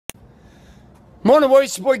Morning, Warriors.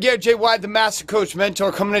 It's your boy Garrett J. White, the Master Coach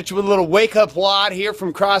Mentor, coming at you with a little wake-up wad here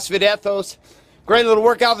from CrossFit Ethos. Great little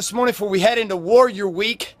workout this morning before we head into Warrior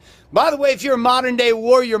Week. By the way, if you're a modern-day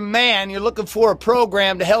warrior man, you're looking for a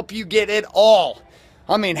program to help you get it all.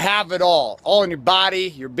 I mean, have it all. All in your body,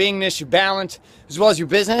 your beingness, your balance, as well as your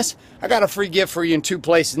business. I got a free gift for you in two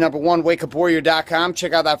places. Number one, wakeupwarrior.com.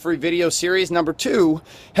 Check out that free video series. Number two,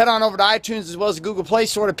 head on over to iTunes as well as the Google Play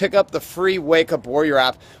Store to pick up the free Wake Up Warrior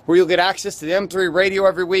app, where you'll get access to the M3 radio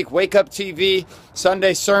every week, Wake Up TV,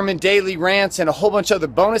 Sunday sermon, daily rants, and a whole bunch of other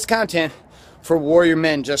bonus content for warrior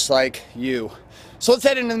men just like you. So let's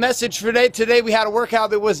head into the message for today. Today we had a workout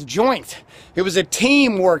that was joint. It was a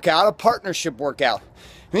team workout, a partnership workout.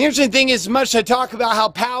 And the interesting thing is, as much as I talk about how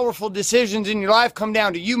powerful decisions in your life come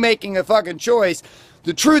down to you making a fucking choice,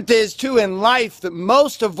 the truth is, too, in life, that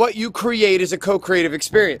most of what you create is a co-creative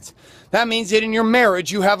experience. That means that in your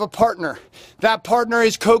marriage, you have a partner. That partner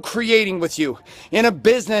is co-creating with you. In a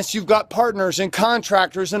business, you've got partners and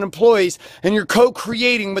contractors and employees, and you're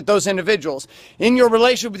co-creating with those individuals. In your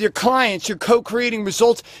relationship with your clients, you're co-creating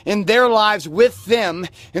results in their lives with them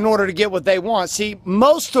in order to get what they want. See,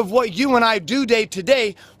 most of what you and I do day to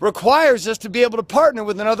day requires us to be able to partner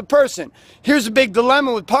with another person. Here's a big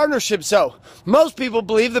dilemma with partnerships, though. Most people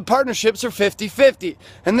believe that partnerships are 50-50,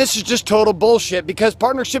 and this is just total bullshit, because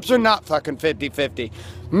partnerships are not fucking 50-50.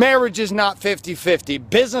 Marriage is not 50-50.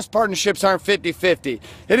 Business partnerships aren't 50-50.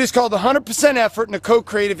 It is called 100% effort and a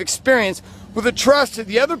co-creative experience with a trust that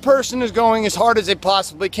the other person is going as hard as they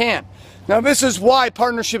possibly can. Now, this is why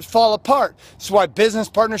partnerships fall apart. This is why business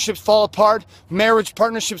partnerships fall apart, marriage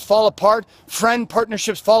partnerships fall apart, friend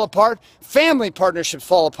partnerships fall apart, family partnerships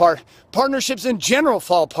fall apart. Partnerships in general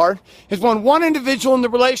fall apart is when one individual in the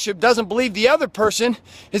relationship doesn't believe the other person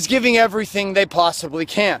is giving everything they possibly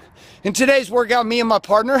can. In today's workout, me and my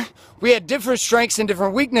partner, we had different strengths and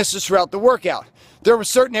different weaknesses throughout the workout. There were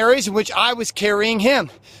certain areas in which I was carrying him,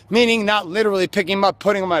 meaning not literally picking him up,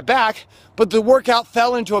 putting him on my back, but the workout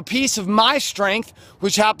fell into a piece of my strength,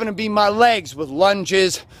 which happened to be my legs, with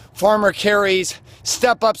lunges, farmer carries,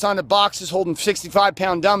 step-ups onto boxes holding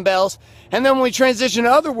 65-pound dumbbells. And then when we transitioned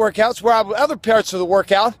to other workouts, other parts of the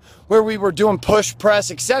workout, where we were doing push, press,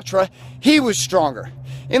 etc., he was stronger.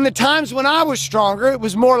 In the times when I was stronger, it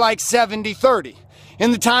was more like 70-30.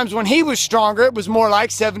 In the times when he was stronger, it was more like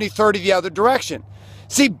 70-30 the other direction.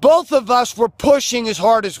 See, both of us were pushing as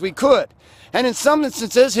hard as we could. And in some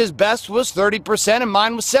instances, his best was 30% and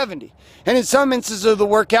mine was 70%. And in some instances of the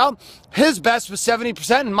workout, his best was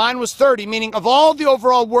 70% and mine was 30%, meaning of all the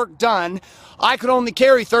overall work done, I could only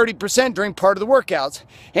carry 30% during part of the workouts.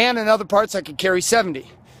 And in other parts, I could carry 70%.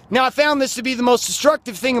 Now, I found this to be the most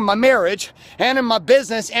destructive thing in my marriage and in my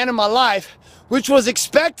business and in my life, which was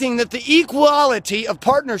expecting that the equality of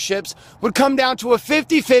partnerships would come down to a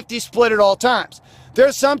 50-50 split at all times.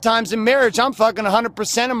 There's sometimes in marriage I'm fucking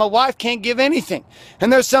 100% and my wife can't give anything.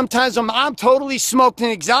 And there's sometimes when I'm totally smoked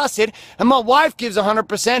and exhausted and my wife gives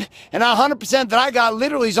 100% and 100% that I got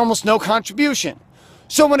literally is almost no contribution.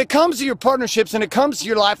 So when it comes to your partnerships and it comes to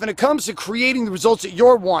your life and it comes to creating the results that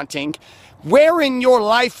you're wanting, where in your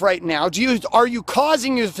life right now are you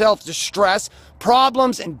causing yourself distress,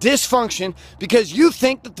 problems, and dysfunction because you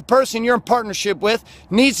think that the person you're in partnership with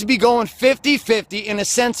needs to be going 50-50 in a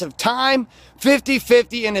sense of time,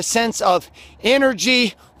 50-50 in a sense of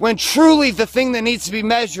energy, when truly the thing that needs to be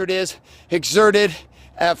measured is exerted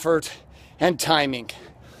effort and timing?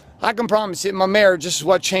 I can promise you, in my marriage, this is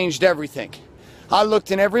what changed everything. I looked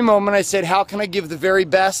in every moment, I said, how can I give the very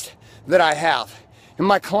best that I have? In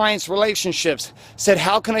my clients' relationships, said,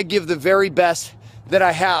 how can I give the very best that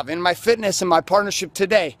I have? In my fitness and my partnership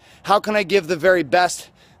today, how can I give the very best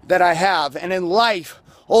that I have? And in life,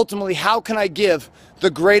 ultimately, how can I give the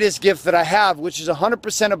greatest gift that I have, which is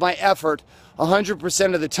 100% of my effort,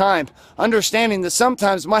 100% of the time, understanding that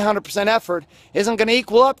sometimes my 100% effort isn't going to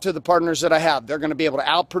equal up to the partners that I have. They're going to be able to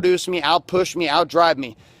outproduce me, outpush me, outdrive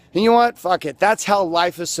me. And you know what? Fuck it. That's how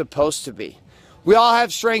life is supposed to be. We all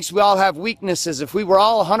have strengths, we all have weaknesses. If we were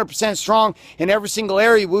all 100% strong in every single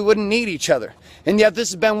area, we wouldn't need each other. And yet this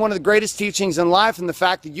has been one of the greatest teachings in life, and the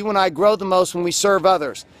fact that you and I grow the most when we serve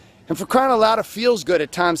others. And for crying out loud, it feels good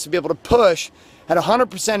at times to be able to push at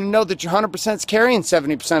 100% and know that your 100% is carrying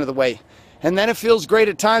 70% of the weight. And then it feels great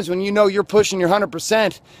at times when you know you're pushing your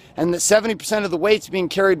 100% and that 70% of the weight's being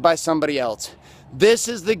carried by somebody else. This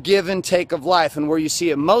is the give and take of life, and where you see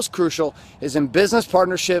it most crucial is in business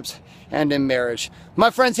partnerships and in marriage. My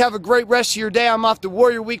friends, have a great rest of your day. I'm off to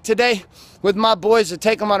Warrior Week today with my boys to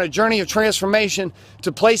take them on a journey of transformation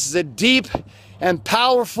to places of deep and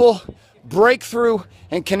powerful breakthrough,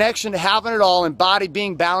 and connection to having it all in body,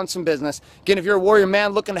 being, balance, and business. Again, if you're a warrior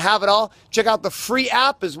man looking to have it all, check out the free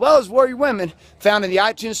app as well as Warrior Women found in the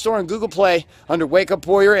iTunes Store and Google Play under Wake Up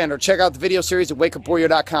Warrior, and or check out the video series at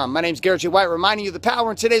wakeupwarrior.com. My name is Garrett J. White, reminding you the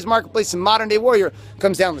power in today's marketplace and modern day warrior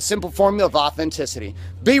comes down to the simple formula of authenticity.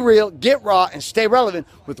 Be real, get raw, and stay relevant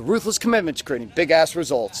with ruthless commitment to creating big-ass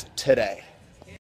results today.